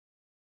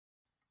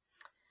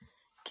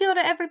Kia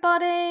ora,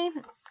 everybody.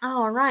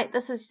 All right,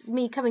 this is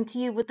me coming to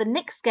you with the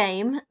next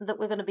game that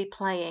we're going to be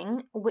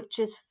playing, which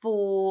is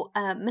for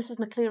Mrs.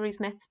 McCleary's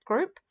Maths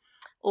group,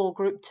 or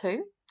Group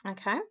 2,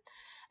 okay?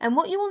 And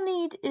what you will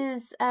need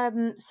is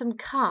some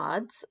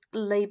cards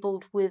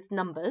labelled with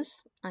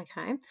numbers,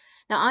 okay?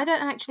 Now, I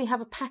don't actually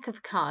have a pack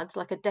of cards,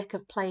 like a deck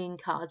of playing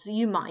cards.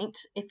 You might.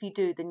 If you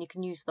do, then you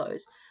can use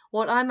those.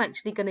 What I'm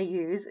actually going to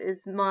use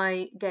is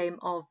my game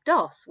of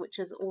DOS, which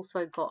has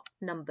also got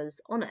numbers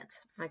on it,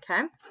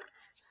 okay?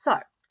 So,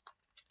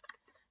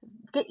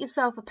 get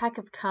yourself a pack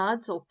of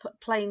cards or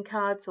playing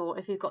cards, or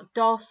if you've got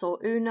DOS or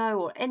Uno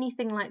or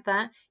anything like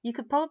that, you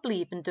could probably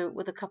even do it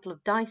with a couple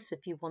of dice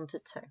if you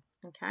wanted to,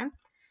 okay?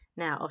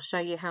 Now, I'll show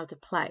you how to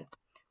play.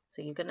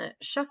 So you're going to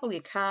shuffle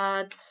your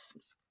cards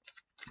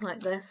like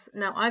this.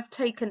 Now, I've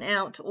taken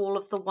out all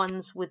of the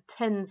ones with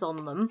 10s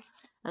on them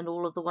and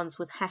all of the ones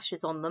with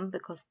hashes on them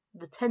because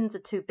the 10s are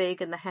too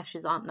big and the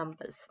hashes aren't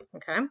numbers,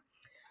 okay?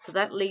 So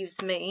that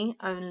leaves me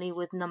only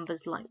with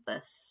numbers like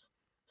this,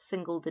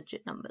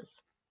 single-digit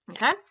numbers,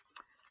 okay?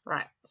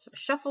 Right, so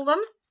shuffle them.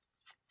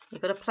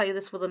 You've got to play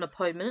this with an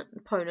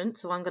opponent,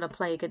 so I'm going to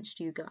play against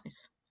you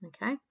guys,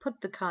 okay?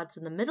 Put the cards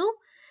in the middle.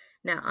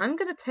 Now, I'm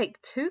going to take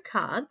 2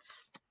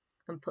 cards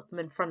and put them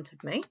in front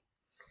of me.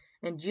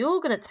 And you're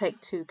going to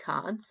take 2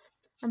 cards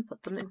and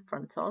put them in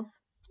front of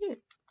you.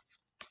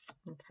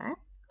 Okay.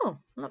 Oh,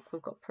 look,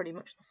 we've got pretty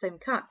much the same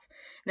cards.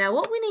 Now,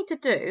 what we need to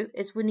do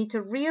is we need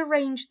to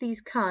rearrange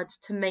these cards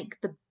to make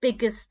the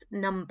biggest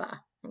number.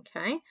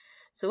 Okay.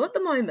 So at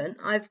the moment,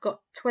 I've got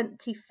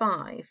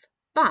 25.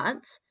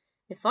 But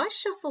if I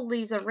shuffle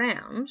these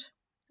around,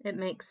 it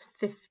makes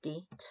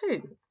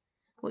 52,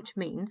 which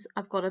means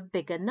I've got a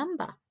bigger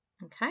number.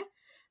 Okay,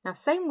 now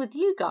same with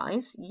you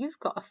guys, you've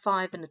got a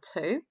 5 and a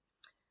 2,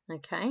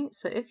 okay,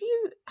 so if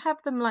you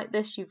have them like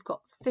this, you've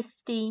got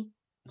 52,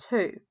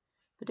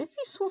 but if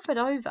you swap it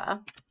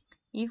over,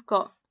 you've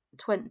got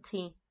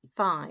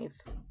 25.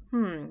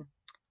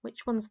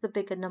 Which one's the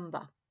bigger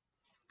number?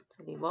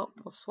 Tell you what,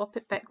 we'll swap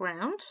it back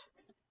round.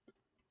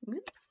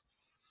 Oops.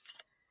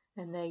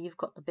 And there you've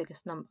got the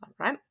biggest number,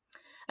 right?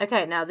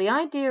 Okay, now the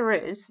idea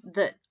is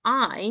that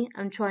I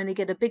am trying to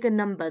get a bigger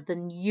number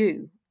than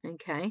you,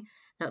 okay?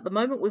 Now, at the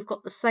moment, we've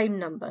got the same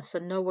number, so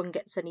no one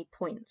gets any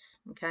points,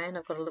 okay? And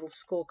I've got a little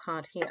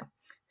scorecard here.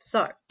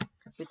 So,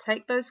 we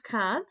take those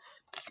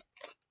cards,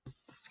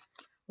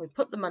 we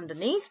put them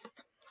underneath,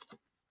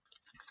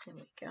 there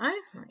we go,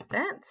 like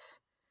that,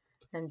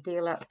 and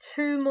deal out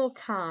 2 more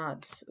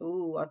cards.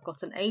 Ooh, I've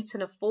got an 8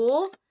 and a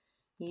 4,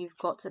 you've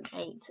got an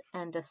 8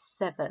 and a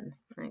 7,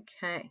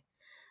 okay?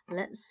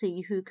 Let's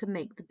see who can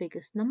make the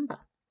biggest number.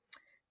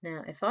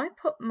 Now, if I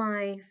put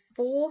my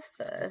 4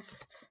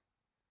 first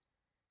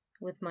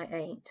with my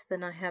 8,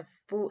 then I have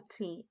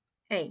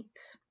 48.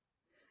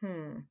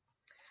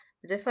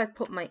 But if I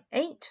put my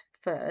 8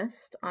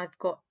 first, I've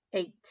got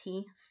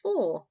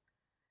 84.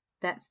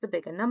 That's the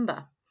bigger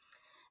number.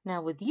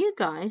 Now, with you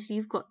guys,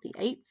 you've got the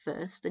 8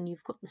 first and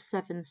you've got the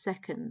 7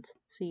 second.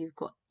 So you've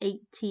got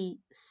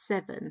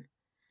 87.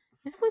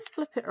 If we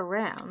flip it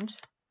around,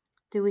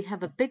 do we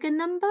have a bigger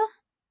number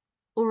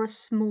or a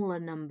smaller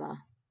number?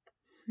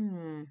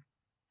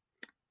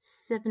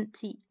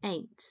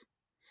 78.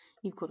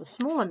 You've got a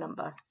smaller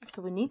number,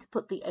 so we need to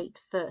put the 8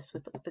 first.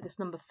 We put the biggest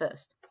number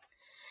first.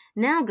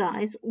 Now,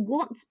 guys,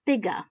 what's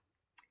bigger?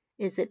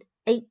 Is it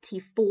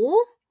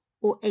 84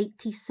 or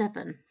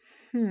 87?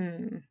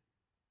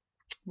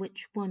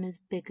 Which one is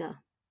bigger?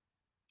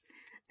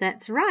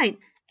 That's right,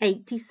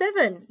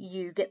 87.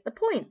 You get the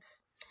points.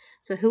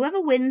 So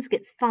whoever wins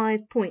gets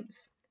 5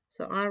 points.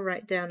 So I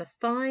write down a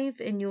 5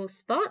 in your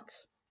spot,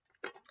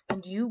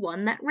 and you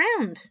won that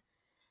round.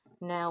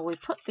 Now we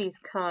put these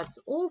cards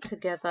all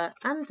together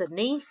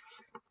underneath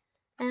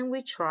and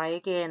we try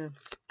again.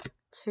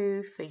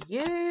 2 for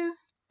you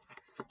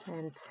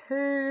and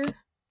 2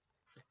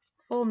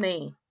 for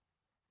me.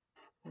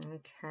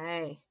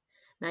 Okay.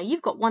 Now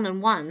you've got 1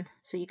 and 1,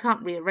 so you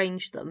can't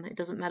rearrange them. It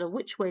doesn't matter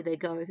which way they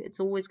go. It's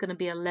always going to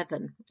be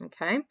 11.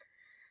 Okay.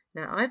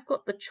 Now I've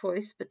got the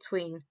choice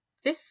between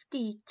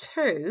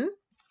 52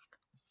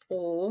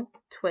 or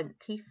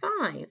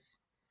 25.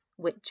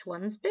 Which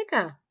one's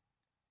bigger?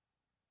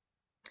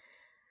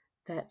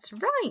 That's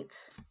right,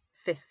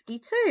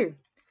 52.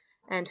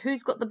 And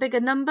who's got the bigger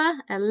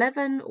number,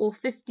 11 or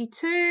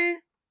 52?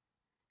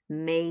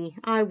 Me.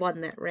 I won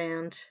that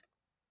round.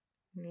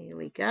 There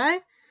we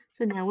go.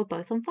 So now we're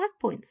both on 5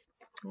 points.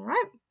 All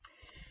right.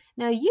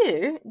 Now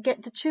you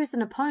get to choose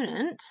an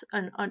opponent,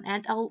 an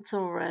adult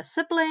or a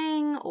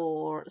sibling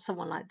or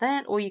someone like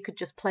that, or you could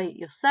just play it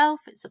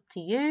yourself. It's up to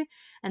you,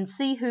 and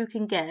see who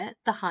can get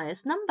the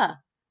highest number.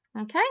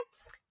 Okay?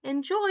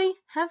 Enjoy,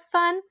 have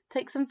fun,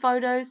 take some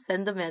photos,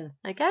 send them in.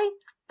 Okay?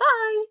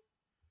 Bye!